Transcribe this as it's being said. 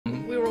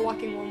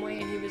walking one way,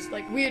 and he was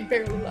like, we had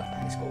barely left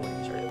high school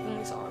when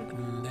we saw him.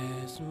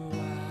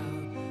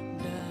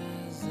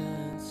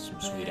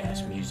 Some sweet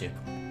ass music.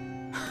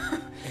 I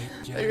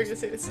thought you were gonna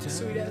say it's just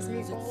sweet ass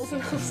meatballs,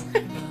 and I was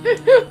like,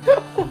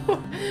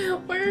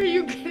 where are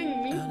you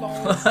getting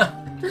meatballs?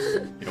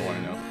 You don't want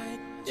to know.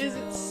 Is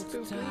it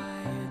spooky?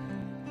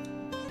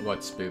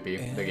 What's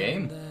spoopy? The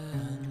game?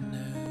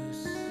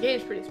 The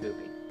game's pretty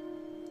spooky.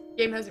 The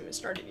game hasn't even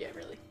started yet,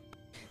 really.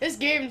 This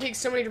game takes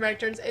so many dramatic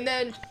turns, and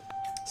then,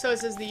 so it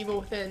says the evil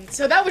within.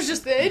 So that was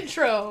just the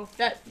intro,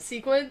 that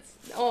sequence,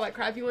 all that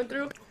crap you went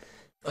through.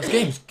 This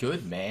game's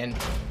good, man.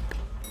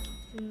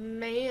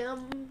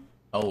 Ma'am.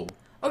 Oh.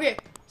 Okay,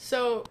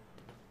 so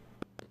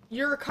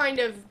you're kind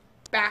of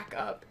back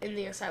up in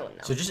the asylum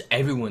now. So just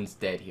everyone's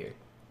dead here.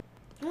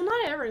 Well,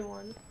 not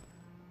everyone.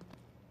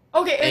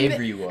 Okay,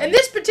 Everyone. in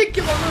this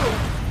particular room.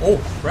 Oh,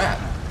 crap.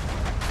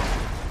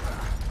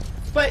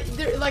 But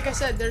there, like I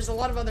said, there's a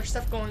lot of other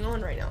stuff going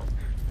on right now.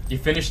 You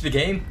finished the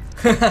game?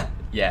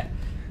 Yeah.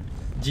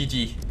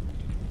 GG.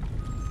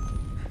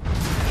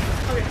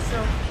 Okay,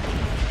 so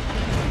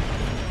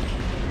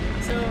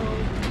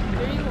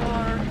there you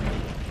are.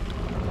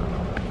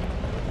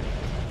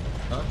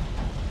 Huh?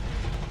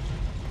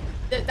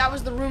 That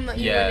was the room that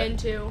you went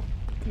into.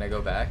 Can I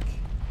go back?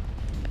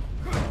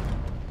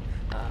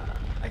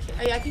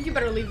 I think you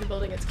better leave the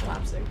building. It's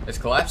collapsing. It's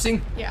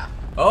collapsing? Yeah.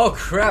 Oh,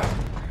 crap.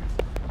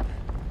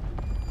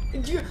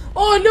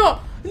 Oh no!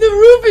 The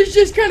roof is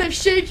just kind of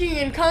shaking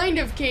and kind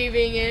of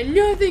caving in.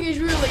 Nothing is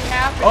really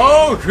happening.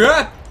 Oh,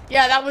 crap.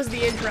 Yeah, that was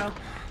the intro.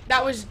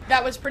 That was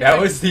pretty. That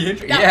much, was the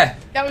intro. Yeah.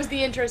 That was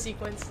the intro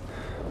sequence.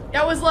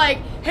 That was like,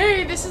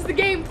 hey, this is the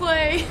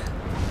gameplay.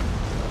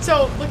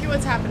 So look at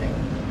what's happening.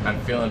 I'm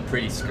feeling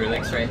pretty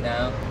Skrillex right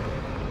now.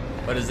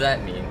 What does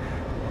that mean?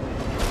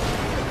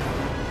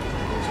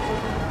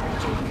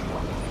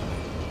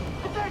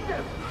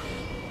 Detective!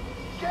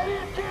 Get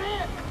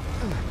in!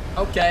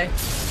 Okay.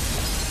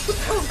 What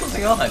the hell's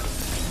going on?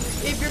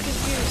 If you're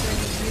confused, then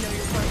you know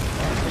you're fine.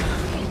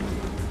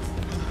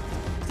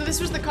 So this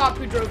was the cop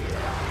who drove you.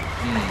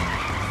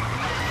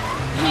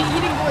 He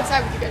didn't go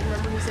inside with you guys,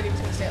 remember? He said he was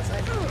going to stay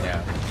outside.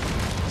 Yeah.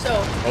 So.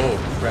 Oh,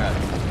 crap.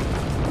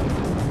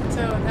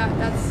 So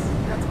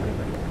that's pretty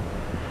funny.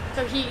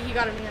 So he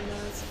got a man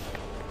nose.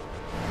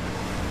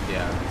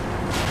 Yeah.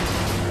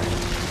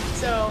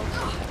 So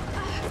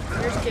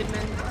here's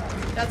Kidman.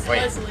 That's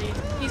Leslie.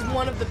 He's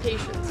one of the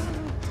patients.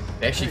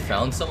 They actually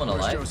found someone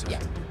alive? Yeah.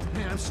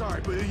 Man, I'm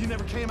sorry, but you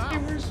never came out. Hey,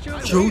 where's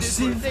Joseph?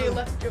 Joseph? They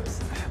left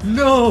Joseph.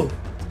 No!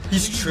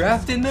 He's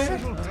trapped in there?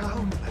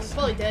 He's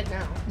probably dead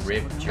now.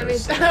 Rip I mean,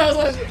 Joseph. I was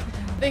like,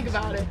 think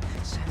about it.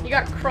 He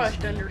got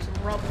crushed under some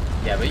rubble.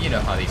 Yeah, but you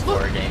know how these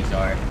horror games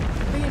are.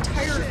 The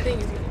entire thing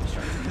is gonna be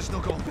destroyed. There's no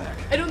going back.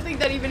 I don't think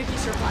that even if he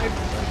survived,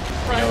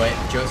 You know what?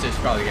 Joseph's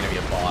probably gonna be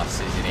a boss,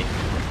 isn't he?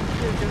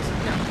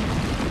 Joseph, no.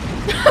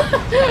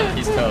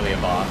 He's totally a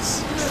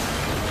boss.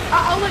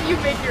 I'll let you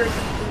make your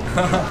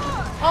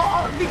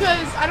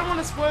because I don't want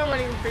to spoil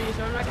anything for you,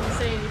 so I'm not going to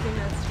say anything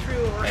that's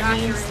true or That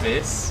accurate. means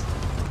this.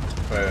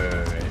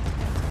 Wait.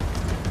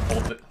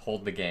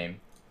 Hold the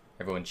game.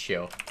 Everyone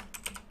chill.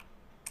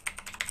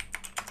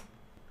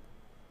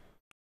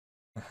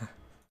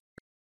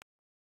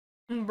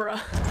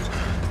 Bruh.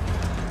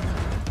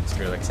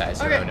 Skrillex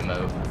has her own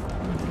emote.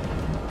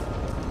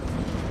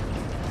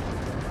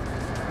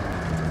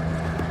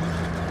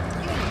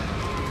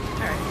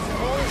 Alright, so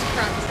all this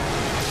crap is happening.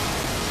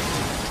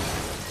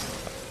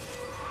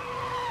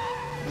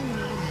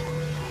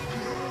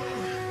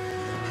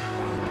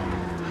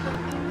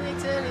 Nothing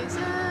makes any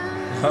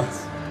sense.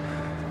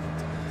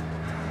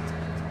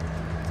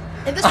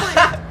 At this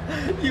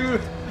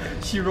point,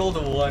 She rolled a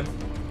 1.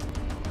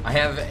 I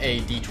have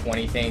a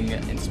D20 thing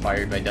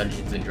inspired by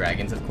Dungeons and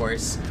Dragons, of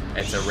course.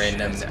 It's a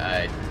random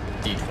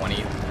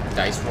D20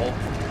 dice roll.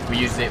 We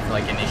use it for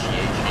like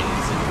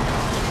initiations.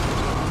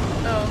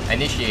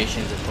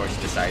 Initiations, of course,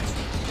 decides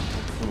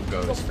who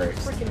goes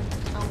first.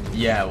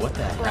 Yeah, what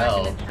the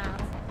hell?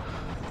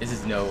 This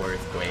is no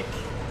earthquake.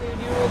 Dude,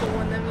 you rolled a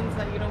 1, that means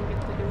that you don't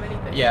get to do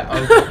anything.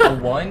 Yeah, a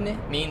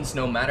 1 means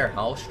no matter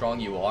how strong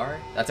you are,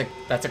 that's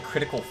a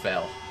critical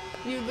fail.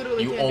 You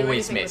literally You can't do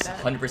always anything miss,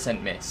 with that.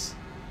 100% miss.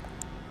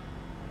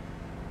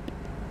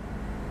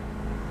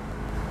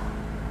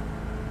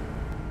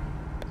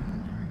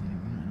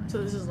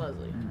 So this is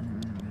Leslie.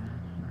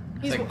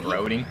 It's like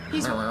groaning.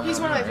 He's one of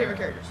my favorite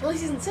characters. Well,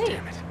 he's insane.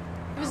 Damn it.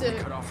 He was a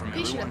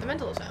patient at the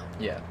mental asylum.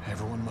 Yeah.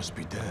 Everyone must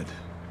be dead.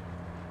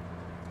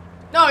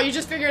 No, you're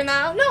just figuring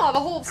that out? No, the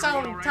whole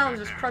town's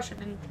just crushing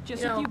and,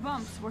 Just you a know. few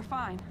bumps, we're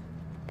fine.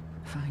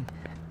 Fine.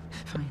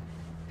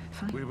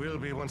 We will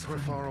be once we're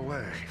far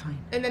away.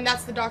 And then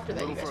that's the doctor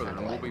that A you little guys further found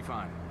and we'll away. be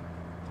fine.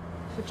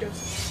 With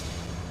Joseph.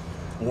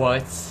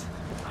 What?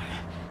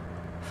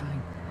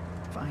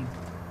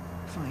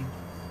 Fine.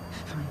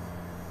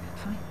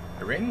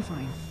 A ring?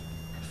 Fine.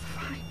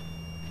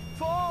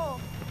 Fall!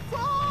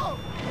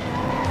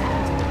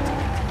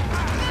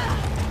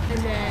 And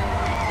then,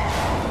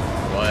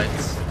 What?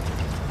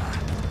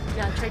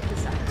 now check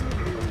this out.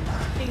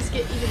 Things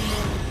get even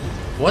more.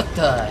 What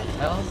the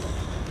hell?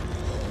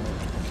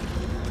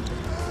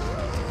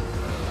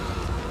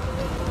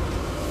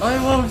 I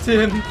loved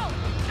him.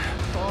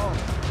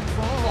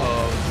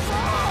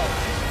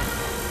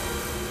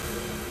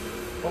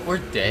 What, we're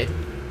dead?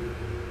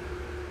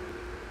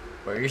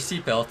 Wear your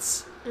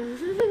seatbelts.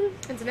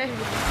 It's an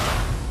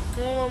ambulance.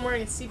 Well, I'm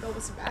wearing a seatbelt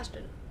with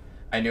Sebastian.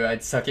 I knew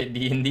I'd suck at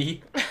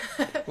D&D.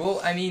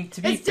 Well, I mean,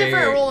 to be It's fair,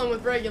 different rolling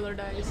with regular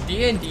dice.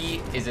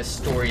 D&D is a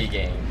story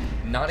game,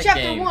 not a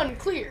Chapter game. 1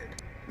 cleared.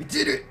 We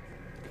did it.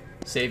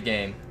 Save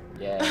game.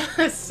 Yeah.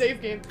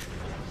 Save game.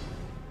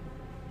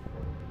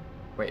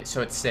 Wait,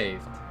 so it's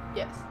saved.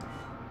 Yes.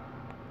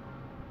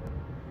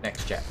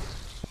 Next chapter.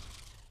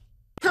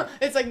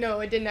 It's like, no,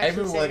 it didn't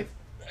actually save.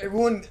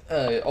 Everyone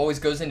always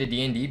goes into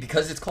D&D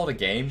because it's called a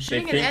game.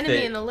 Shooting they think an enemy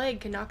that in the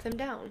leg can knock them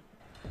down.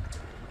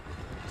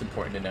 it's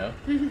important to know.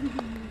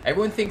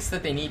 Everyone thinks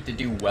that they need to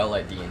do well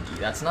at D&D.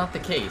 That's not the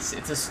case.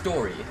 It's a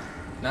story,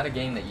 not a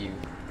game that you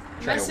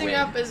try to win. Messing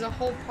up is a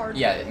whole part of it.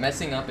 Yeah,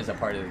 messing up is a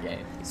part of the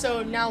game.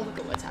 So now look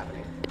at what's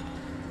happening.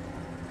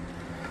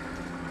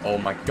 Oh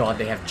my god,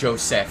 they have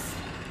Joseph.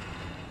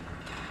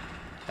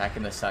 Back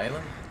in the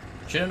asylum?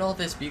 Shouldn't all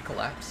this be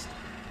collapsed?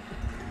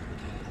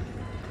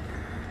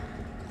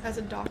 As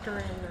a doctor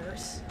and a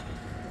nurse.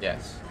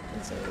 Yes.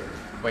 And so,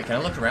 Wait, can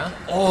I look around?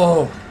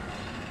 Oh!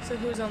 so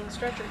who's on the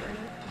stretcher,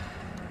 Brandon?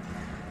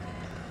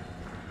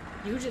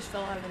 You just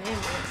fell out of an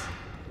ambulance.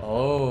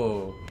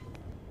 Oh.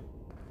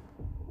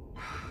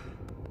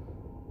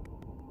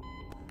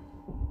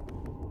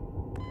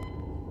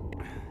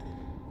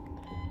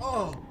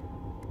 Oh!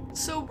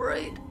 So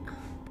bright.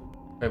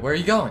 Wait, where are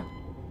you going?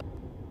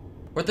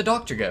 Where'd the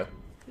doctor go?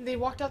 They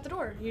walked out the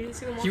door. You didn't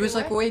see them walking He was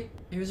like, away? wait,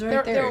 he was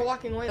right there. They were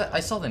walking away. I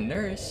saw the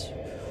nurse.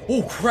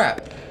 Oh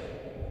crap!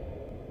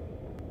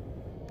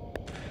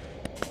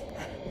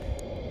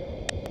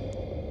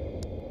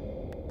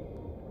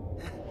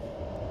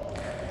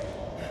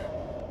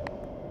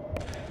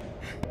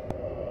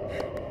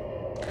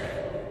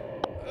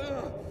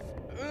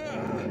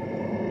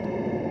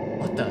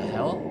 What the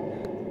hell?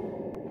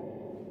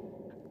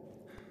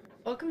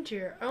 Welcome to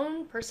your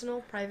own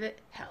personal private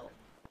hell.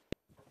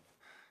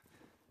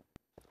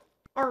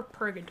 Or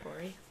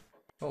purgatory.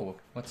 Oh,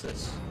 what's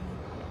this?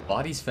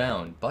 Bodies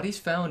found. Bodies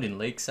found in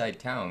Lakeside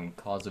Town.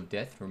 Cause of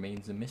death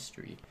remains a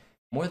mystery.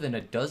 More than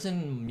a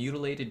dozen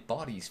mutilated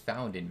bodies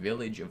found in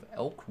village of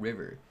Elk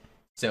River.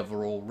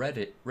 Several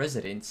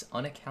residents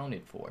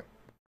unaccounted for.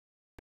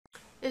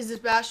 Is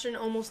Sebastian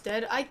almost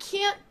dead? I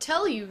can't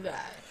tell you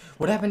that.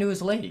 What happened to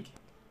his leg?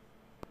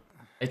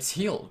 It's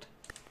healed.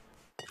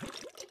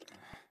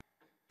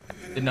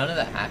 Did none of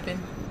that happen?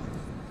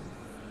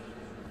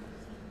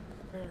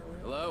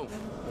 Hello?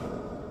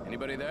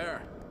 Anybody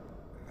there?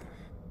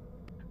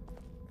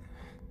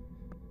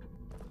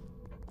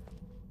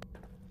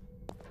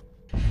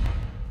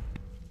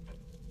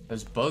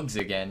 Those bugs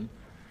again.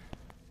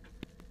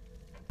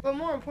 But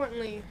more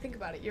importantly, think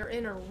about it. You're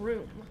in a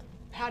room.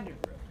 Padded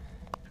room.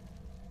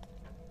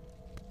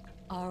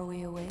 Are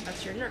we awake?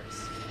 That's your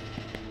nurse.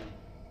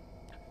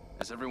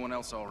 Is everyone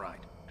else all right?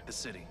 The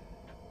city.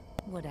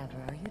 Whatever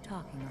are you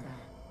talking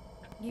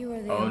about? You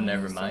are the Oh, only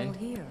never soul mind.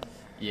 here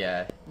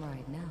Yeah.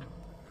 right now.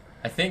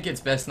 I think it's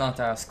best not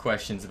to ask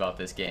questions about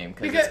this game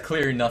because Because- it's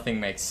clear nothing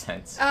makes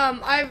sense.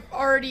 I've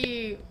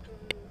already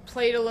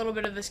played a little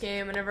bit of this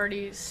game and I've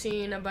already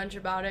seen a bunch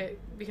about it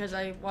because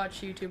I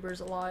watch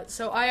YouTubers a lot.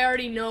 So I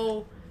already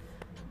know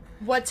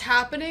what's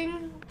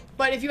happening.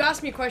 But if you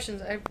ask me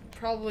questions, I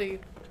probably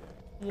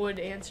would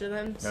answer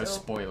them. No so.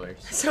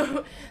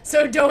 spoilers.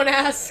 So don't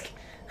ask.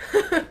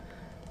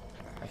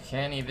 I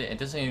can't even, it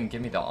doesn't even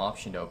give me the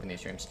option to open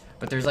these rooms.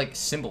 But there's like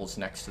symbols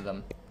next to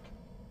them.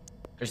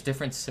 There's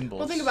different symbols.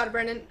 Well, think about it,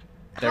 Brandon.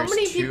 There's how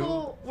many 2,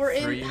 people were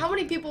 3, in? How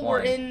many people were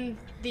 1. in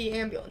the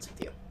ambulance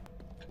with you?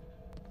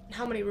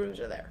 How many rooms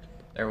are there?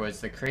 There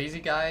was the crazy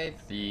guy,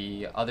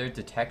 the other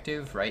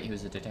detective, right? He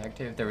was a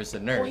detective. There was the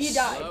nurse. Well, he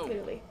died Hello?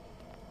 clearly.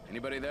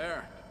 Anybody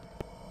there?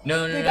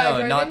 No, The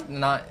guy driving?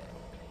 not.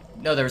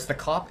 No, there was the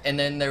cop, and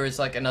then there was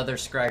like another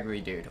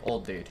scraggly dude,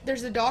 old dude.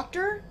 There's the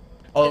doctor.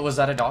 Oh, was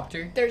that a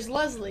doctor? There's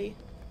Leslie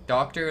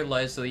Dr.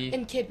 Leslie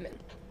and Kidman.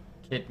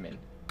 Kidman.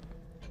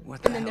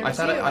 What And then there I was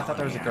thought you. I thought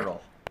there was a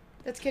girl.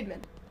 That's Kidman.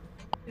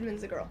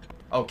 Kidman's the girl.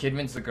 Oh,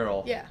 Kidman's the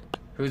girl. Yeah.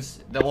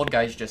 Who's the old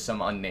guy's just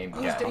some unnamed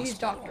He's, guy. he's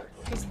doctor.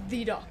 He's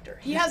the doctor.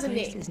 He This has a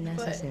place name, is but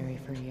necessary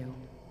for you.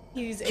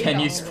 he's a Can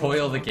you doctor.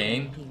 spoil the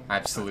game?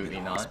 Absolutely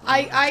not.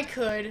 I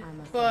could,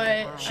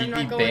 but She'd I'm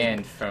be not going.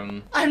 banned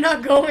from. I'm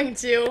not going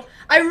to.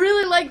 I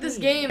really like this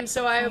game,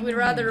 so I would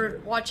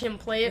rather watch him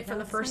play it for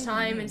the first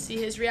time and see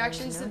his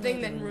reactions to the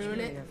thing than ruin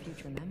it. Your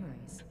future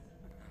memories.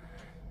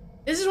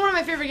 This is one of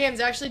my favorite games.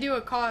 I actually do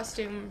a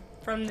costume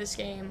from this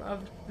game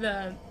of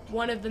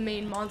one of the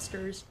main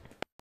monsters.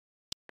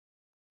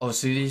 Oh,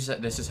 so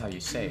this is how you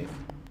save.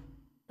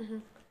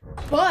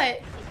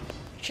 But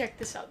check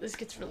this out. This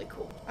gets really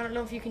cool. I don't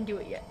know if you can do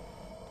it yet.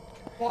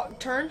 Walk,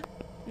 turn.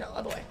 No,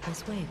 other way.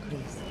 This way,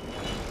 please.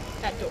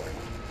 That door.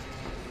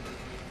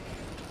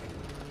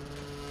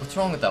 What's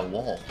wrong with that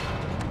wall?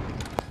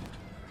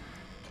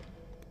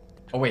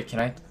 Oh wait, can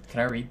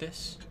I read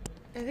this?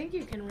 I think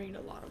you can read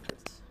a lot of this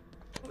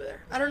over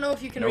there. I don't know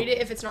if you can Nope. read it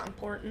if it's not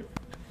important.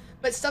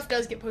 But stuff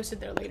does get posted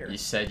there later. You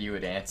said you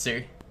would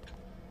answer.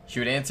 She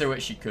would answer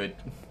what she could.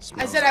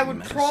 I said I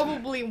would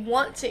probably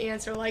want to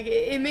answer. Like,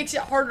 it makes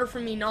it harder for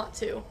me not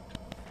to.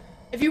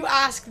 If you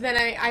ask,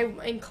 then I'm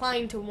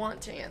inclined to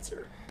want to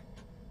answer.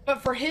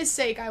 But for his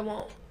sake, I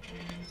won't.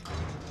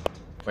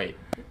 Wait.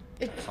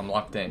 I'm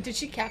locked in. Did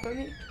she cap on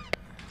me?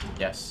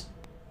 Yes.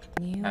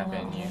 You Cap are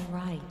in here. all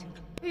right.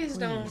 Please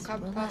don't Please, cap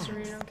relax. pasta,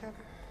 don't cap.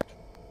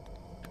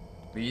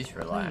 Please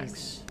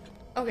relax.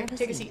 Okay, Have a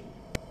take a seat. seat.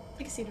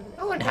 Take a seat over there.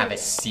 I wouldn't Right have over a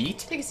there. seat.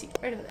 Take a seat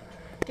right over there.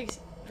 Take a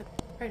seat.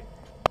 Right.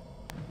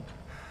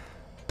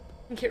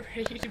 Get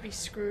ready to be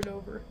screwed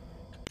over.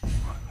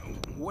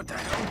 What the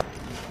hell?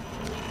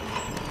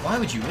 Why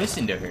would you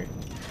listen to her?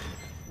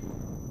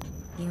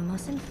 You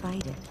mustn't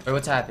fight it. Wait,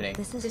 what's happening?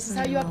 This is, This is for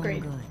how you your own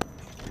upgrade.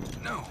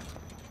 good. No.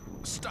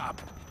 Stop.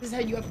 This is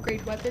how you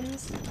upgrade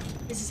weapons.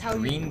 This is how you...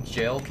 Green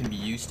gel can be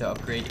used to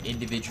upgrade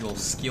individual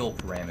skill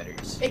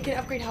parameters. It can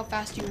upgrade how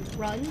fast you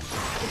run. It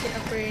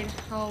can upgrade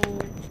how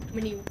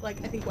many,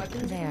 like, I think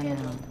weapons you There can now.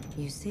 handle.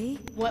 You see?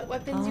 What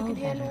weapons you All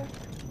can better. handle.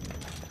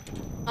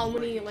 How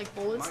many, like,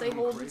 bullets they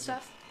hold and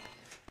stuff.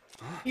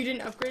 You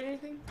didn't upgrade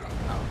anything?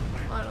 Oh,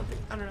 well,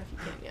 I don't know if you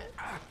can yet.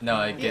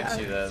 No, it gives Yeah.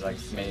 you the like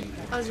main.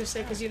 I was gonna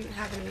say, because you didn't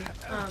have any,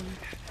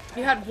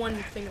 you had one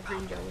thing of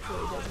green gel, which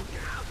really doesn't.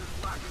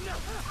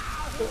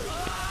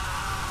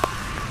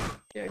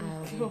 Yeah,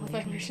 I'll you be do all the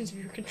waiting. missions of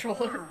your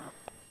controller.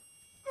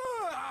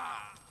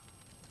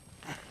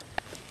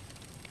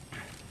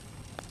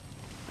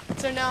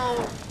 So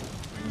now,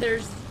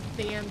 there's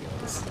the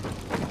ambulance.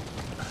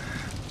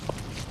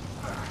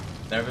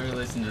 Never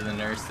listened to the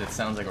nurse that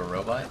sounds like a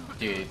robot?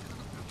 Dude,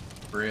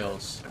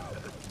 reals.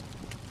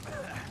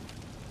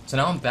 So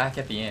now I'm back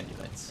at the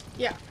ambulance.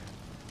 Yeah.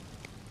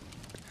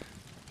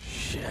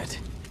 Shit.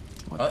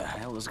 What Oh. the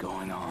hell is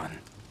going on?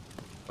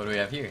 What do we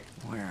have here?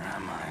 Where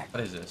am I?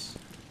 What is this?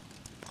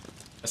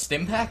 A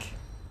stim pack?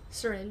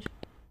 Syringe.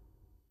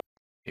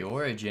 The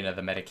origin of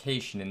the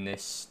medication in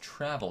this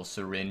travel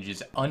syringe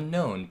is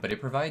unknown, but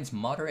it provides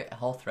moderate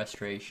health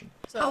restoration.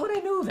 So- How would I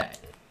know that?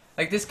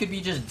 Like, this could be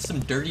just some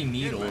dirty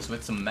needles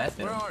with some meth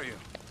in Where them. are you?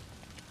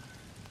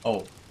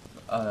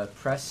 Oh,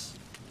 press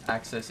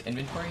access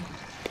inventory?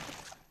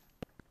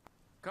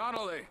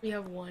 Connolly. You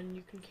have one,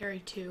 you can carry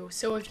two.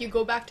 So if you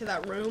go back to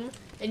that room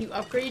and you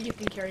upgrade, you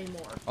can carry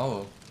more.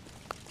 Oh.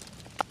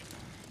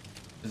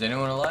 Is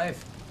anyone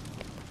alive?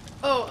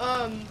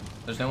 Oh,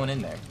 There's no one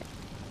in there.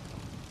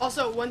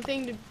 also one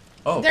thing to...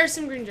 Oh. There's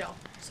some green gel.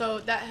 So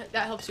that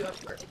helps you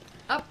upgrade.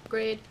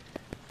 Upgrade.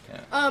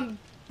 Yeah.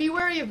 Be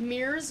wary of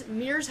mirrors.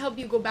 Mirrors help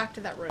you go back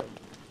to that room.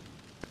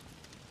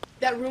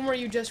 That room where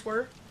you just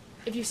were.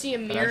 If you see a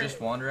Can mirror... I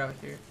just wander out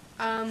here?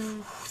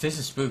 Um, This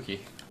is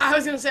spooky. I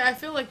was gonna say, I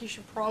feel like you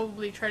should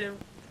probably try to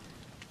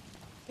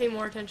pay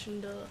more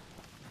attention to...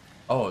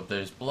 Oh,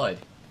 there's blood.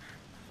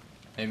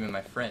 Maybe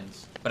my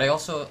friends. But I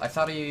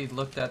thought he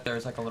looked at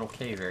there's like a little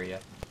cave area.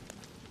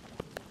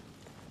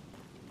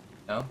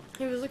 No?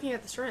 He was looking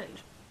at the syringe.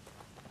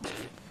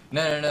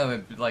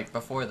 No, like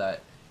before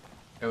that.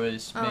 It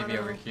was Oh, maybe no.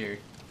 over here.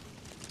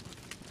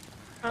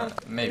 Oh,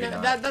 Maybe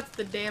no, not. That's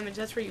the damage.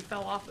 That's where you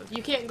fell off of.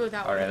 You can't go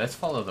that way. Alright, let's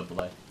follow the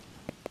blood.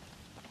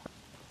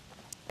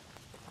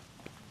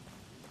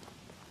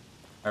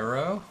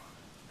 Arrow?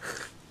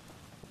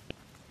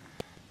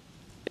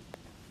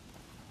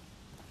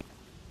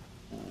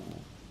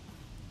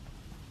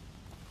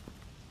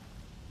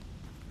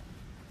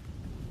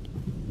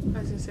 I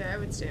was gonna say, I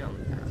would stay on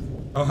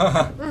the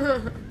path.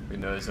 Who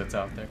knows what's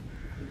out there?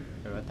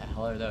 Wait, what the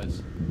hell are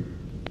those?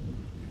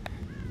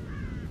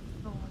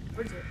 Oh, walk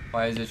towards it.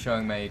 Why is it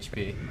showing my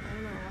HP? I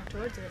don't know, walk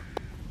towards it.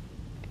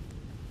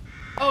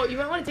 Oh, you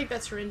might want to take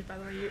that syringe, by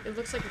the way. It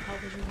looks like your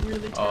health is really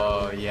terrible.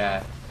 Oh,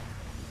 yeah.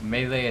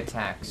 Melee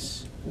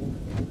attacks.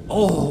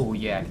 Oh,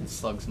 yeah, I can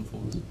slug some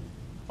fools.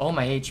 Oh,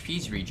 my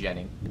HP's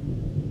regenning.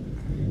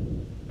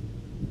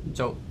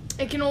 So,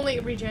 It can only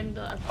regen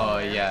the... oh,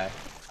 yeah.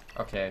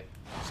 Okay,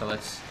 so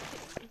let's...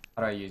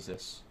 How do I use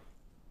this?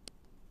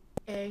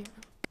 A.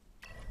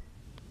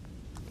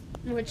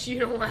 Which you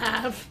don't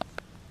have.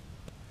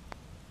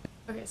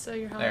 Okay, so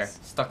your health. There,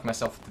 stuck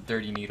myself with the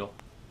dirty needle.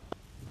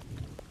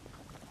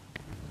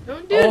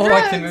 Don't do Oh,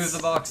 drugs! I can move the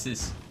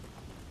boxes.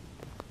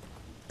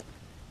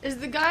 Is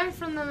the guy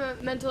from the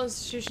mental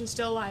institution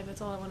still alive?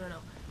 That's all I want to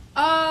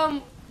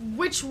know.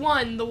 Which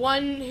one? The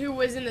one who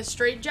was in the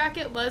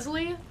straitjacket,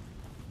 Leslie?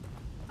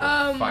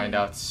 We'll find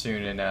out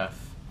soon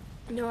enough.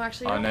 No,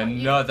 actually, you On don't-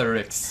 another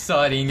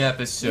exciting you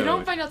episode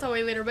don't find out that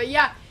way later, but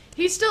yeah,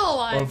 he's still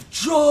alive. of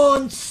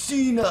John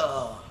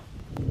Cena.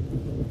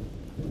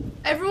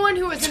 Everyone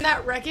who was in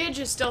that wreckage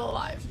is still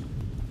alive.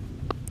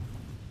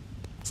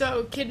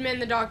 So, Kidman,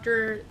 the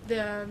doctor,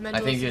 the mental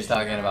I think you're institution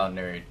talking guy. about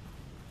Nerd.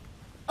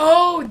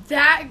 Oh,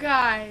 that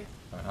guy.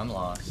 I'm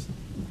lost.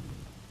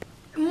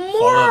 More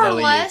Follow the or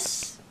leaves.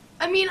 less.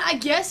 I mean, I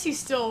guess he's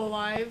still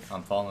alive.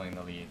 I'm following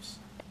the leaves.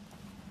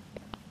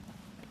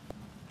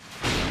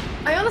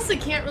 I honestly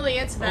can't really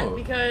answer that Oh.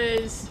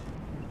 because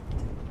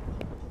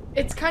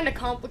it's kind of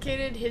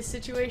complicated, his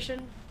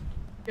situation.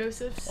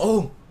 Joseph's.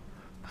 Oh!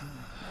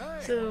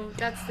 So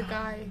that's the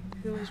guy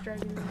who was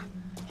driving me.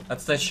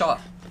 That's the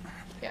shot.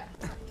 Yeah.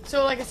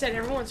 So like I said,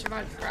 everyone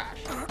survived the crash.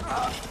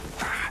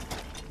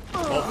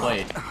 Well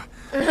played.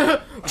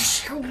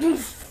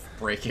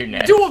 Break your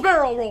neck. Do a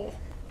barrel roll.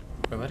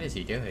 Wait, what is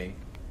he doing?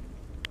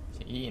 Is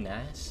he eating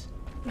ass?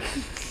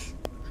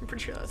 I'm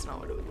pretty sure that's not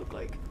what it would look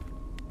like.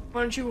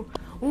 Why don't you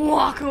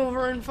walk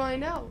over and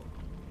find out?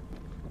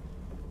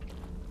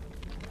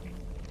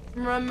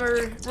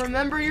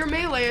 Remember your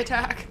melee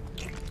attack.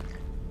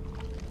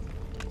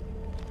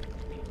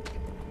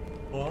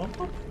 What?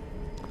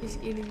 He's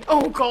eating.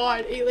 Oh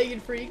god,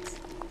 8-legged freaks.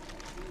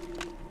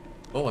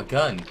 Oh, a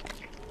gun.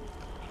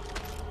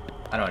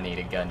 I don't need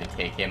a gun to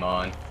take him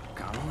on.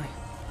 Connolly?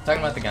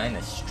 Talking about the guy in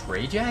the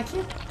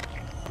straitjacket?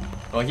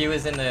 Well, he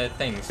was in the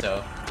thing,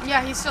 so.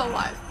 Yeah, he's still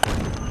alive.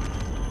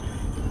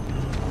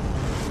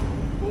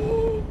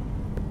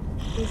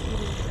 He's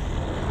eating.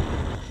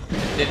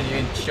 Didn't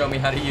even show me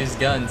how to use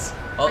guns.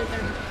 Oh, Right there.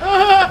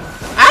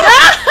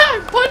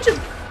 Ah! Punch him!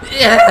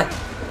 yeah!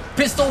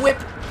 Pistol whip!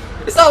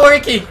 It's not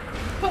working!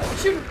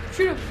 Shoot him!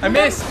 Shoot him! I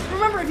missed!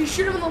 Remember, if you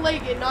shoot him in the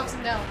leg, it knocks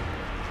him down.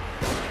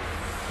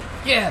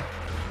 Yeah!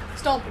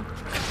 Stomp him.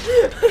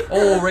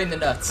 Oh, right in the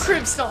nuts.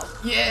 Crib stomp.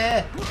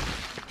 Yeah!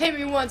 Hit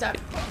me 1 time.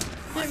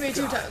 Hit me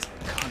 2 times.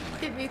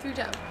 Hit me 3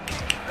 times.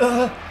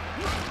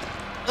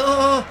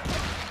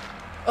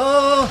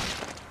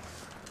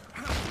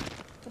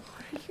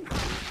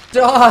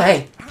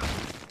 Die!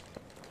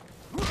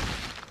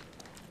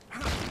 I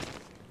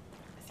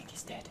think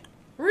he's dead.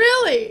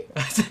 Really?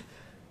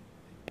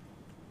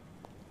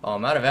 Oh,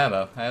 I'm out of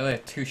ammo. I only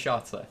have 2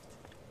 shots left.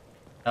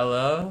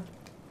 Hello?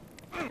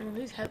 Oh,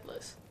 he's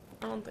headless.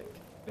 I don't think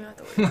you have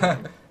to wait. for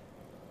him.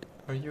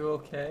 Are you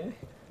okay?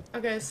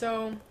 Okay,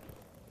 so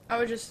I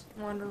would just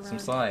wander around. Some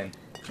slime.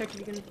 Check if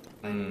you can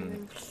find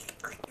anything.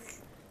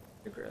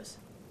 You're gross.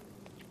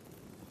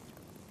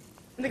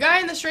 The guy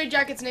in the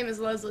straitjacket's name is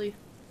Leslie.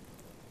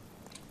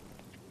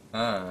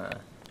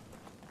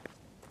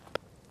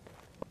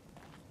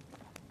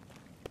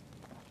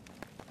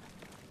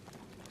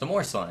 Some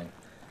more slime.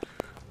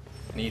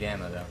 Need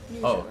ammo though.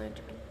 Use Oh, your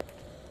lantern.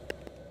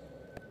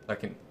 I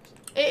can.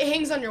 It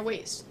hangs on your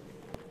waist.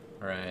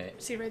 Right.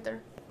 See right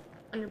there?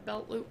 On your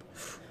belt loop.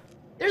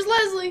 There's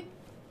Leslie!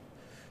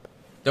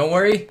 Don't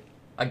worry,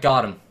 I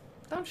got him.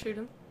 Don't shoot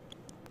him.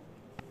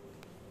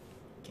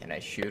 Can I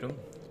shoot him?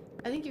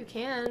 I think you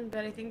can, but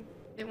I think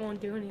it won't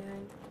do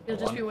anything. You'll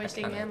just be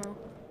wasting ammo.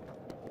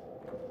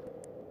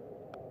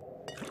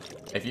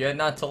 If you had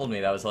not told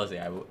me that was Leslie,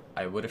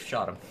 I would have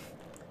shot him.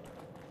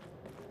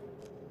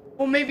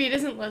 Well, maybe it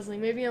isn't Leslie.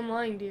 Maybe I'm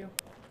lying to you.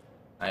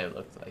 I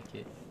looked like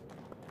it.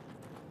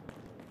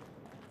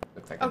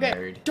 Looked like a Okay,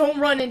 nerd. don't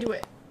run into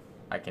it.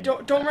 I can.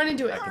 Don't run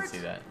into it. I can see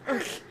that.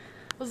 I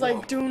was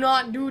like, do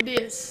not do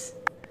this.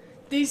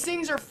 These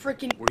things are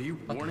freaking. Were you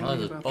What the warning hell are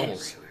me those about bubbles?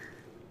 this?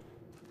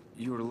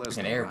 You were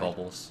Leslie, An air right?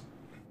 bubbles.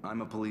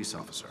 I'm a police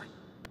officer.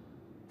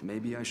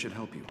 Maybe I should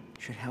help you.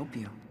 Should help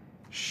you.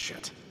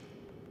 Shit.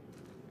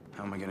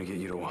 How am I gonna get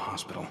you to a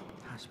hospital?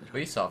 Hospital.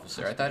 Police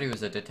officer. I thought he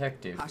was a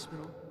detective.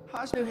 Hospital.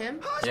 Who, him?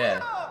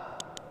 Yeah.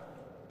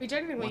 He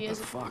technically What the is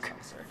a fuck? police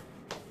officer.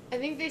 I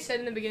think they said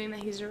in the beginning that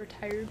he's a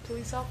retired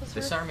police officer.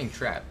 Disarming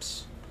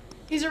traps.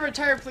 He's a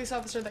retired police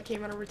officer that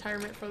came out of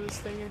retirement for this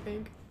thing, I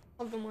think.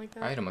 Something like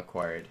that. Item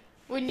acquired.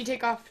 When you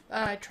take off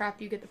a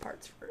trap, you get the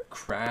parts for it.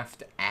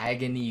 Craft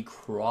agony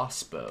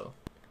crossbow.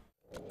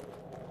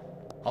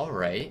 All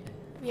right.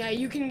 Yeah,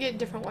 you can get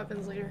different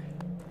weapons later.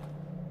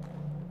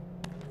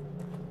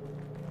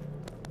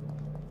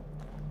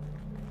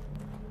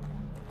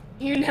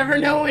 You never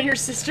know when your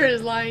sister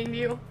is lying to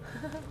you.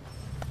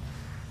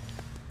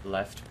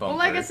 Left bumper. Well,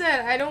 like I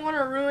said, I don't want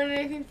to ruin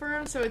anything for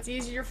him, so it's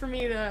easier for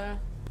me to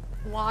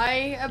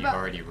lie You've about.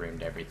 already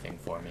ruined everything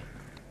for me.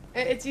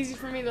 It's easy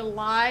for me to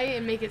lie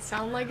and make it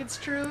sound like it's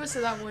true,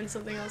 so that when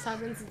something else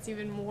happens, it's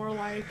even more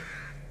like,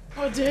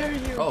 how dare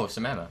you? Oh,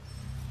 some ammo.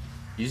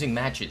 Using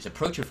matches,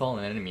 approach a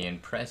fallen enemy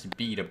and press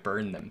B to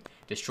burn them,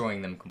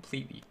 destroying them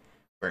completely.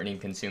 Burning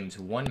consumes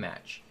 1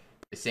 match.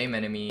 The same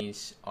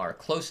enemies are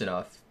close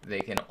enough, they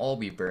can all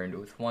be burned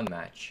with 1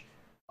 match.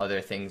 Other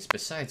things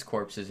besides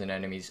corpses and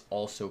enemies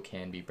also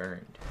can be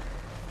burned.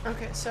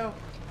 Okay, so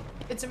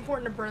it's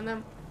important to burn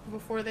them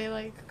before they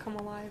like come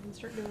alive and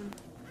start doing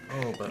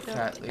Oh, but Yeah.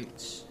 fat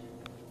loops.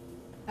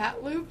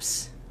 fat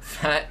loops.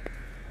 Fat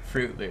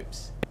Fruit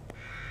Loops.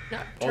 No,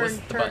 What was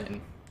the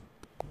button?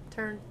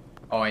 turn.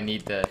 Oh, I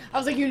need the... I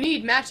was like, you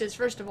need matches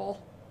first of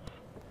all.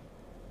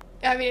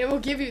 I mean, it will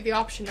give you the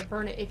option to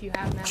burn it if you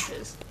have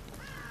matches.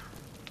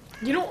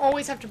 You don't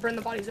always have to burn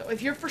the bodies though.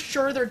 If you're for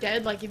sure they're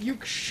dead, like if you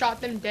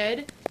shot them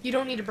dead, you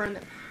don't need to burn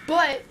them.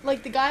 But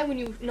like the guy when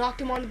you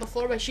knocked him onto the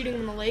floor by shooting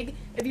him in the leg,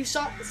 if you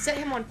set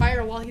him on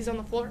fire while he's on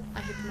the floor,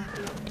 I hit him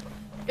out.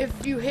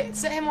 If you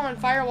set him on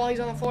fire while he's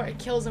on the floor, it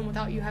kills him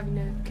without you having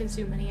to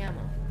consume any ammo.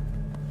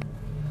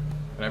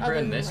 Can I Other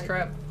burn than, this like-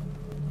 crap?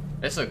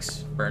 This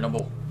looks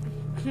burnable.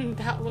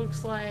 That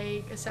looks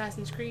like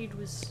Assassin's Creed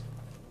was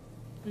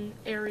an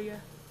area.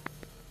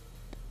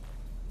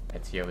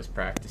 Ezio was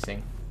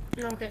practicing.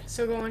 Okay,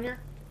 so go on here.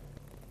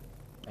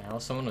 Now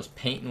someone was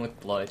painting with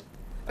blood.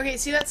 Okay,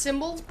 see that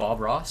symbol? Bob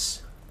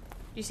Ross?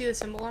 You see the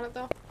symbol on it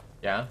though?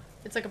 Yeah.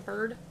 It's like a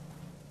bird.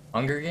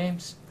 Hunger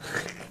Games?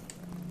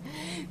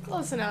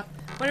 Close enough.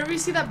 Whenever you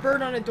see that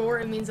bird on a door,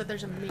 it means that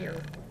there's a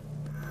mirror.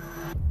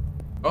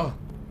 Oh.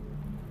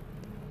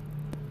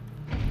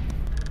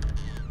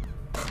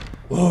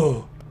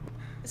 Whoa.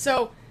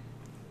 So,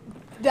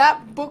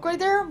 that book right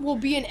there will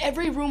be in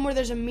every room where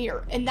there's a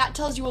mirror, and that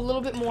tells you a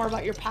little bit more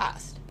about your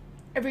past.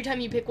 Every time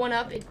you pick one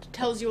up, it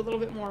tells you a little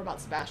bit more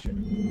about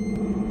Sebastian.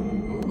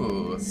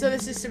 Ooh. So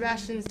this is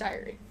Sebastian's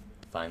diary.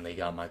 Finally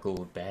got my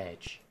gold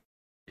badge.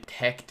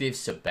 Detective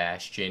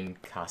Sebastian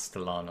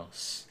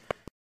Castellanos.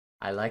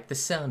 I like the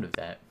sound of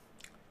that.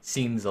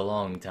 Seems a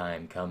long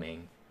time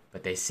coming,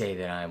 but they say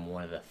that I'm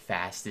one of the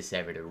fastest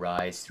ever to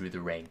rise through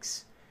the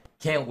ranks.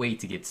 Can't wait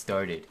to get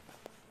started.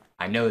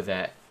 I know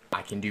that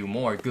I can do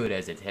more good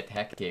as a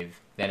detective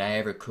than I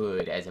ever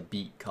could as a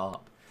beat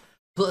cop.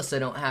 Plus, I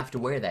don't have to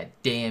wear that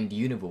damned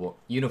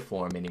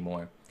uniform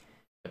anymore.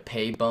 The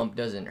pay bump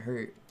doesn't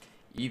hurt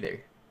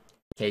either.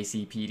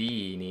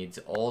 KCPD needs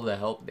all the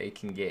help they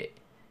can get.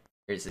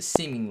 There's a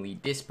seemingly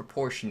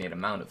disproportionate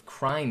amount of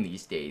crime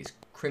these days.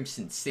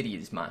 Crimson City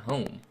is my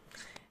home.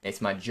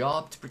 It's my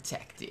job to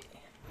protect it.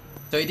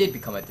 So he did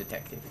become a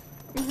detective.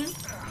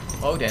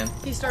 Mm-hmm. Oh, damn.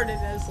 He started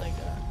as like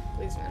a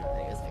policeman, and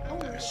then he was like,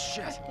 oh,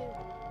 shit.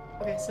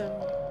 Okay, so...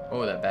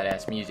 Oh, that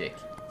badass music.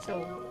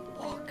 So,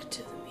 walk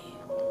to the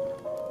meal.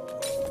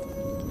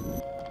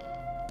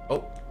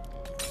 Oh.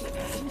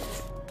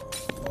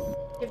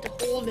 You have to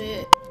hold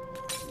it.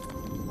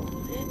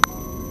 Hold it.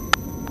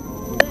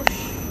 Hold it.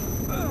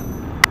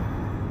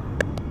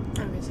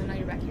 Okay, so now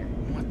you're back here.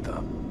 What the?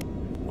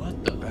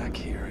 What the? Back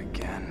here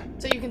again.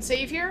 So you can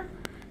save here.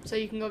 So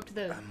you can go up to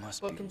the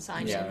must book be and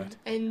sign Yeah. in.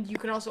 And you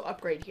can also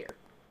upgrade here.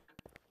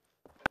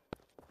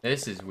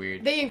 This is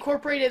weird. They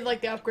incorporated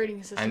like the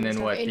upgrading system. And then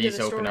stuff what? into These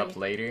the open story. up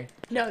later?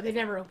 No, they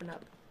never open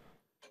up.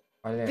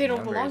 Why do they They have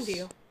don't belong numbers? to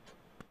you.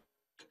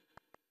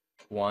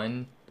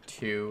 1,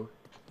 2,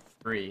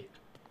 3.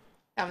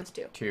 That one's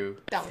 2. 2,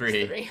 That 3.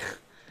 one's 3.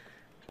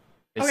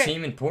 They Okay.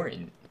 seem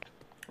important.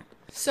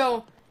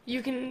 So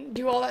you can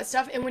do all that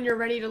stuff, and when you're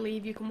ready to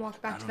leave, you can walk I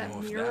back to don't that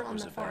know if mirror that on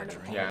was the a far bad end of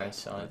the dream. hall. Yeah, I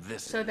saw it.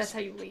 This So is. that's how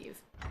you leave.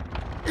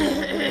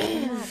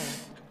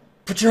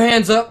 Put your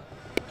hands up!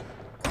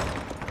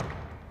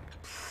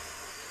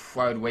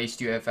 I would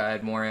waste you if I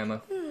had more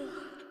ammo.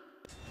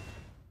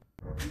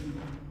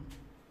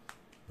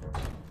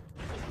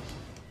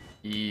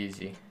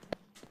 Easy.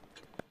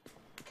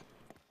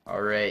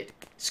 Alright.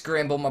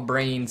 Scramble my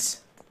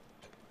brains.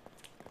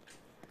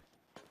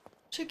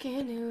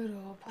 Chicken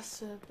noodle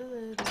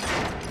possibility.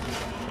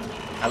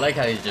 I like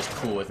how he's just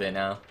cool with it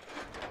now.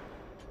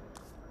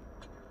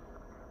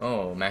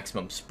 Oh,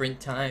 maximum sprint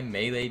time,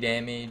 melee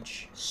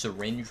damage,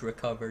 syringe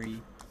recovery.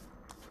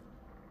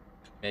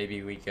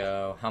 Maybe we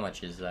go... How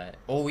much is that?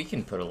 Oh, we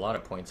can put a lot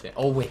of points in.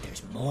 Oh, wait,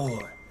 there's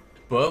more.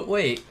 But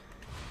wait.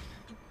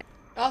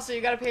 Also,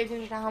 you gotta pay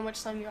attention to how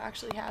much time you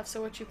actually have,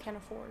 so what you can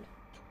afford.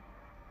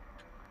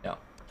 Yeah.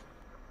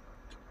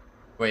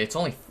 Wait, it's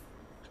only...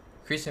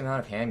 Increase the amount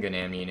of handgun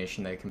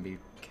ammunition that can be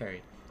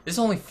carried. This is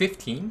only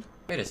 15?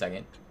 Wait a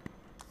second.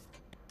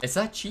 Is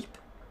that cheap?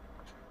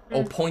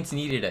 Oh, points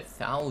needed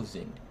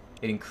 1,000.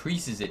 It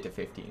increases it to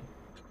 15.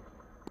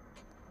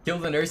 Kill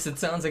the nurse that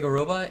sounds like a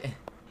robot?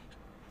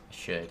 I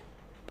should.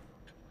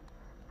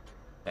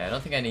 Yeah, I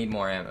don't think I need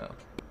more ammo.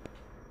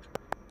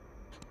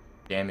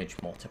 Damage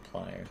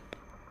multiplier.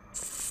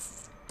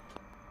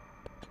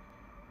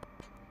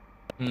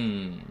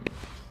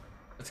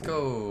 Let's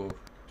go...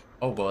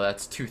 Oh, well,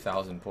 that's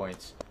 2,000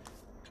 points.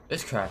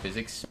 This crap is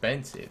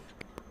expensive.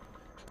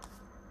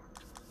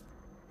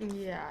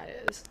 Yeah,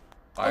 it is.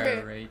 Fire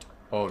Okay. rate.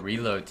 Oh,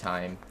 reload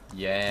time.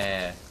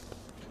 Yeah.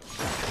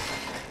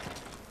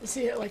 You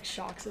see it like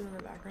shocks it in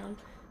the background.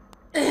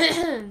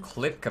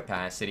 Clip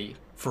capacity.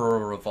 For a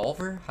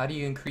revolver? How do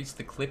you increase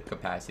the clip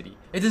capacity?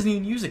 It doesn't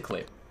even use a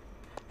clip.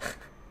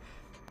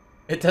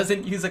 It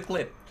doesn't use a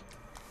clip.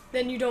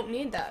 Then you don't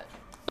need that.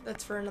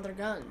 That's for another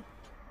gun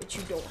that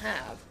you don't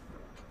have.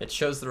 It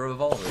shows the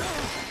revolver.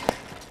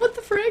 What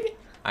the frig?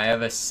 I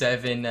have a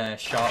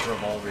 7-shot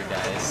revolver,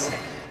 guys.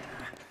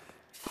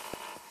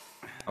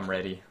 I'm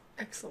ready.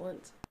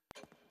 Excellent.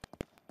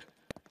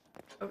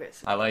 Okay,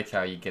 so I like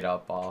how you get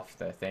up off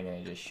the thing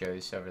and it just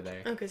shows over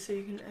there. okay, so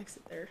you can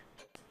exit there.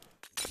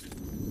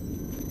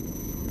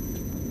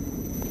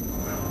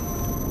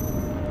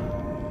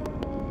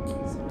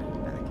 So now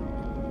you're back.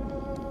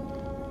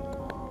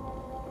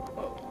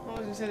 Oh, I was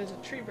gonna say there's a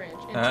tree branch.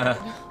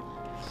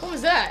 What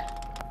was that?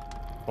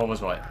 What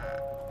was what?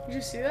 Did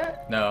you see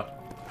that? No.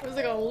 It was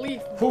like a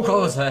leaf. Who blown,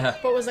 goes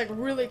that? But was like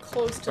really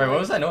close to. Wait, what like-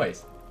 was that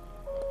noise?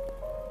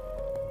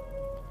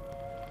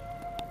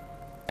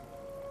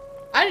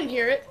 I didn't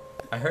hear it.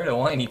 I heard a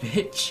whiny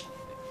bitch.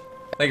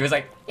 Like it was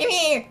like,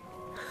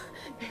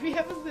 Maybe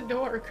that was the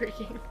door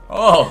creaking.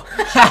 oh.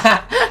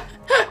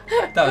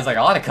 That was like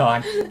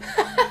Otacon.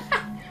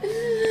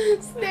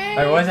 Snake!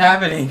 Like, what's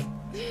happening?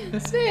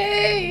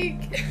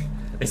 Snake!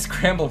 They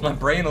scrambled my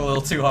brain a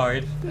little too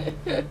hard.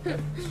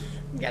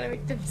 Gotta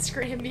make them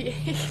scramby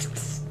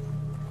eggs.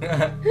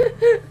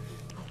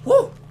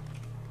 Woo!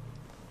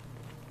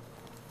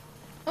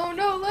 Oh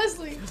no,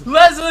 Leslie!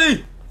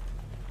 Leslie!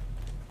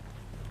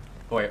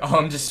 Wait, oh,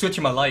 I'm just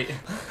switching my light.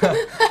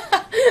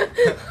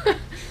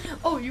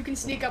 Oh, you can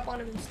sneak up on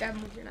him and stab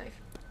him with your knife.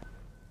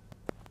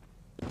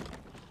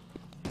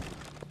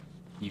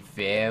 Be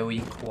very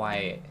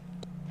quiet.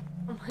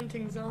 I'm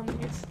hunting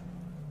zombies.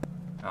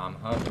 I'm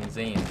hunting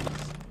Zane.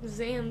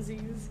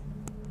 Zamsies.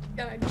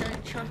 Got a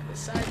giant chunk of the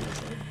side of his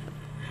head.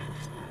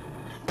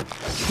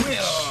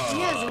 He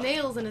has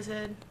nails in his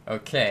head.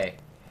 Okay.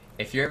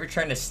 If you're ever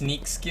trying to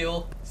sneak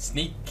kill,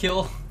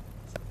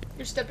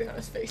 You're stepping on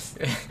his face.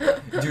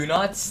 do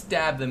not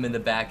stab them in the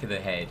back of the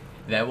head.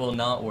 That will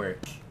not work.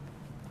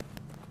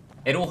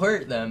 It'll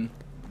hurt them,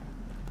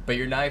 but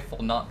your knife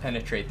will not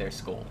penetrate their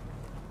skull.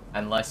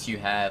 Unless you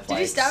have, like,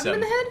 Did you stab him in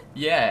the head?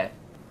 Yeah.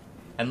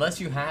 Unless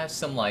you have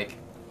some, like,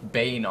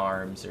 Bane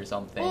arms or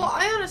something. Well,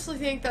 I honestly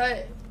think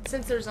that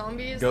since they're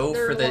zombies, Go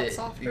they're for a lot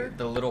softer.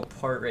 the little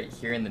part right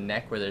here in the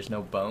neck where there's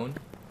no bone.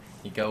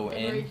 You go Like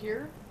in. right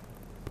here?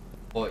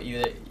 Well,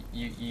 either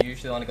you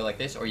usually want to go like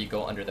this, or you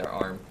go under their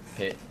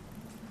armpit.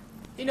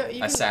 You know,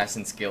 you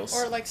Assassin skills.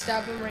 can, or like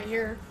stab him right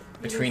here.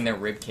 Between their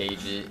rib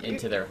cage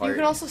into their heart. You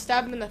can also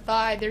stab him in the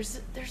thigh.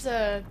 There's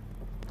a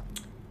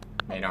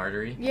Main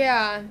artery.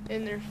 yeah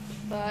in their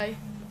thigh.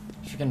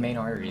 Freaking main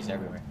arteries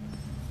everywhere.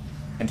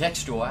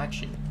 Contextual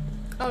action.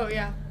 Oh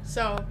yeah.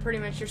 So pretty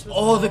much you're supposed.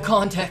 Oh, to the follow.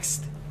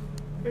 context.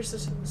 You're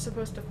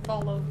supposed to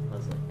follow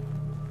Leslie.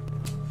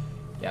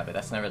 Yeah, but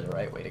that's never the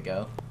right way to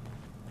go.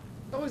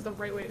 Always the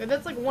right way to go.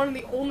 That's like one of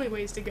the only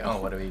ways to go.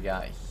 Oh, what do we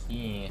got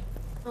here?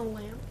 A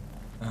lamp.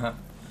 Uh-huh.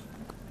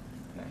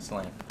 Nice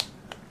lamp.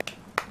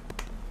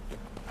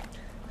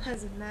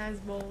 Has a nice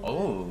bowl.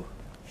 Oh.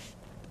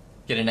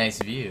 Get a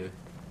nice view.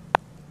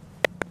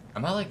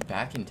 Am I, like,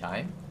 back in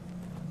time?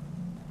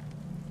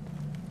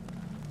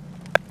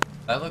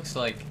 That looks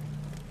like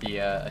the,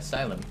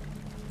 asylum.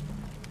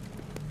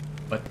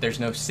 But there's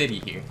no city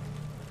here.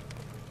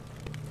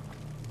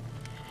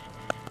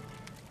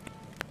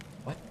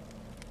 What?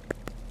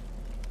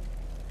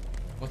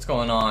 What's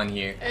going on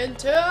here?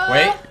 Enter.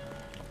 Wait.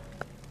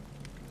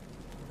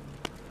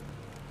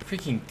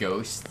 Freaking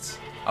ghosts.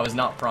 I was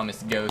not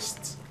promised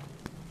ghosts.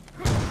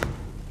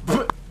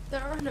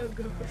 There are no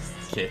ghosts.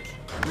 Kick.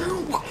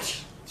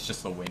 It's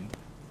just the wind.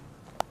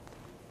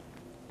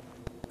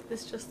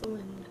 It's just the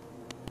wind.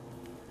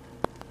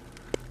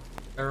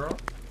 Earl?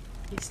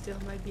 He's still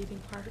my beating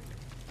heart.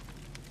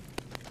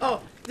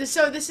 Oh,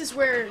 so this is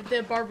where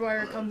the barbed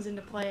wire comes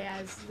into play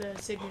as the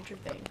signature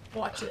thing.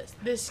 Watch this.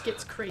 This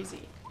gets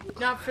crazy.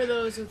 Not for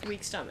those with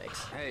weak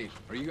stomachs. Hey,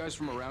 are you guys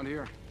from around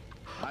here?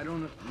 I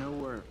don't know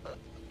where.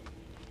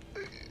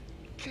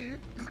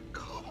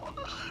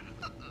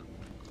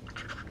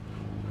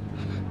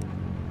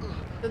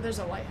 So there's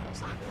a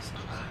lighthouse like this.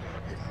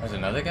 There's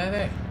another guy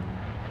there?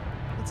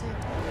 That's it.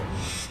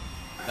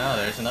 No,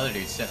 there's another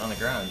dude sitting on the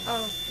ground.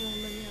 Oh, well,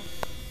 then yeah.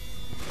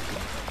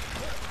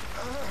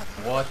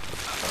 What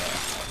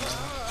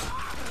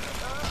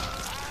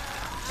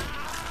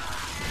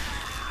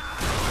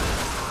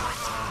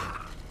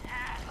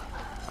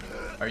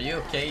the? Are you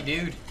okay,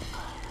 dude?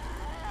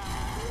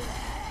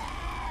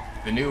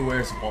 The new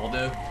Where's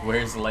Waldo?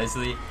 Where's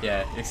Leslie?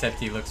 Yeah, except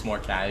he looks more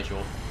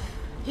casual.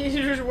 He's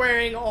just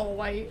wearing all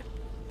white.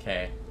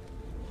 Okay.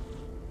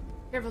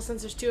 Careful,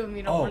 since there's two of them,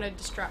 you don't want to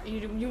distract.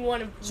 You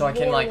want to. So I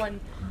can, like. One.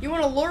 You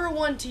want to lure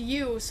one to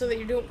you so that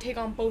you don't take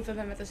on both of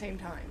them at the same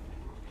time.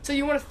 So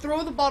you want to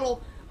throw the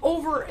bottle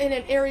over in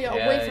an area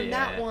away from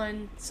that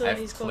one so that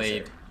he's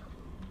closer.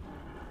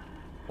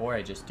 Or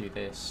I just do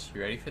this.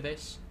 You ready for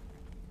this?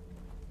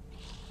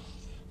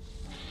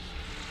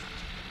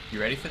 You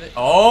ready for this?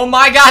 Oh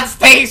my god,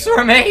 space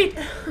were made!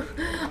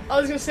 I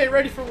was gonna say,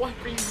 ready for what?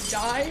 For you to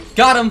die?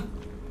 Got him!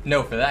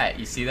 No, for that.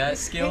 You see that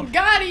skill?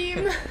 Got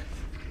him!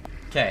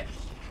 Okay.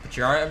 Put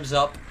your arms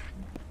up.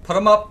 Put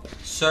them up,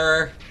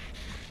 sir.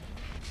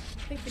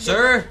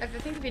 Sir! I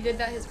think if he did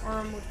that, his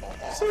arm would fall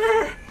off.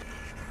 Sir!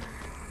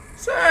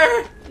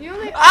 Sir! You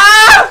only.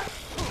 Ah!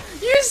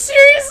 You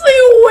seriously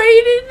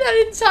waited that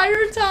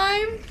entire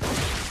time?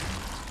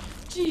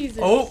 Jesus.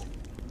 Oh!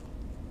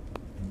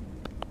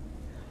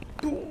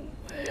 Boom.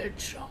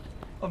 Headshot.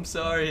 I'm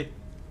sorry.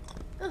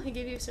 Oh, he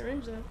gave you a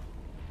syringe though.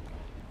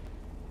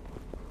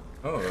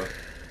 Oh.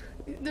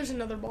 There's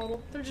another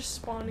bottle. They're just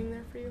spawning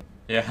there for you.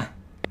 Yeah.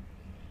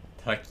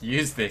 Like,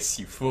 use this,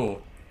 you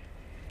fool.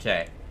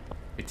 Okay.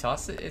 We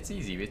toss it. It's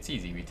easy. It's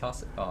easy. We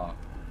toss it. Oh.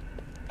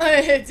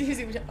 It's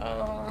easy.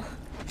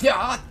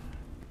 Yeah.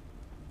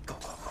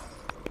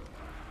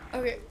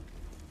 Okay.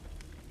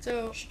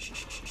 So,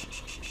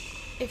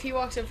 if he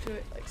walks up to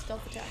it, like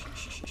stealth attack.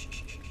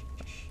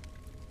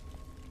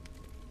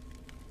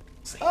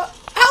 Oh,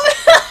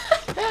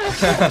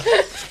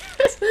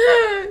 he's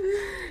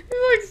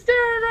like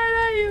staring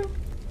right at you.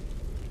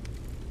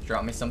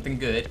 Drop me something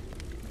good.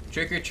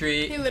 Trick or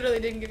treat. He literally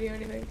didn't give you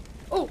anything.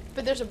 Oh,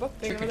 but there's a book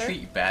thing Trick over or there.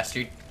 treat, you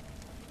bastard.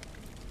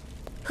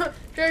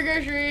 Trick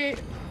or treat.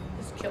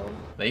 Just kill him.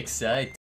 Lakeside.